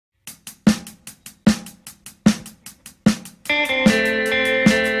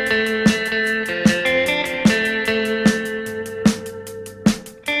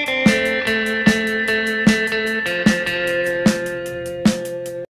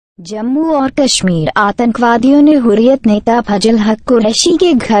जम्मू और कश्मीर आतंकवादियों ने हुर्रियत नेता फजल हक कुरैशी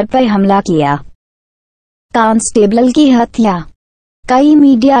के घर पर हमला किया। कांस्टेबल की हत्या। कई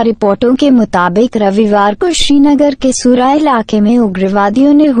मीडिया रिपोर्टों के मुताबिक रविवार को श्रीनगर के सूरा इलाके में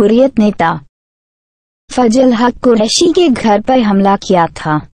उग्रवादियों ने हुर्रियत नेता फजल हक कुरैशी के घर पर हमला किया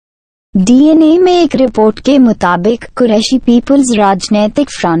था। डीएनए में एक रिपोर्ट के मुताबिक कुरैशी पीपुल्स राजनैतिक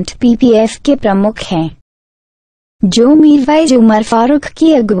फ्रंट (पीपीएफ) के प्रमुख हैं, जो मीरवाइज उमर फारूक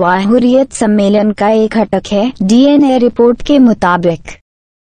की अगुवाई हुर्रियत सम्मेलन का एक घटक है। डीएनए रिपोर्ट के मुताबिक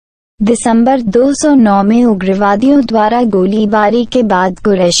दिसंबर 2009 में उग्रवादियों द्वारा गोलीबारी के बाद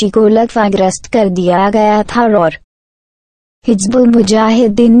कुरैशी को लकवाग्रस्त कर दिया गया था और हिजबुल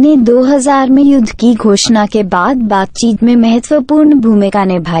मुजाहिदीन ने 2000 में युद्ध की घोषणा के बाद बातचीत में महत्वपूर्ण भूमिका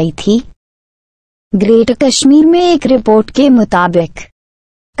निभाई थी। ग्रेटर कश्मीर में एक रिपोर्ट के मुताबिक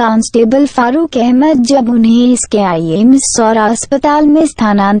कांस्टेबल फारूक अहमद जब उन्हें इसके IM-SORA अस्पताल में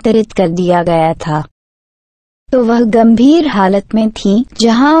स्थानांतरित कर दिया गया था तो वह गंभीर हालत में थी,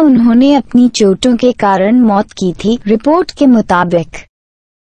 जहां उन्होंने अपनी चोटों के कारण मौत की थी। रिपोर्ट के मुताबिक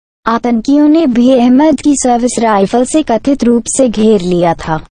आतंकियों ने भी अहमद की सर्विस राइफल से कथित रूप से घेर लिया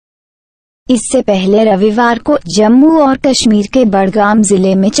था। इससे पहले रविवार को जम्मू और कश्मीर के बडगाम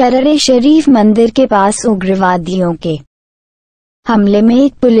जिले में चररे शरीफ मंदिर के पास उग्रवादियों के हमले में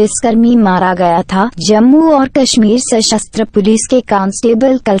एक पुलिसकर्मी मारा गया था। जम्मू और कश्मीर सशस्त्र पुलिस के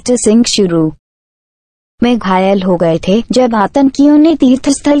कांस्टेबल कल्टर सिंह शुरू में घायल हो गए थे जब आतंकियों ने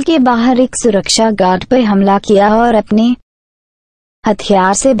तीर्थस्थल के बाहर एक सुरक्षा गार्ड पर हमला किया और अपने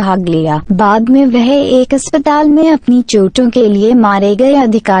हथियार से भाग लिया। बाद में वह एक अस्पताल में अपनी चोटों के लिए मारे गए।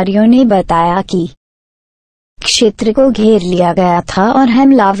 अधिकारियों ने बताया कि क्षेत्र को घेर लिया गया था और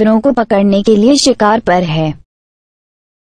हमलावरों को पकड़ने के लिए शिकार पर है।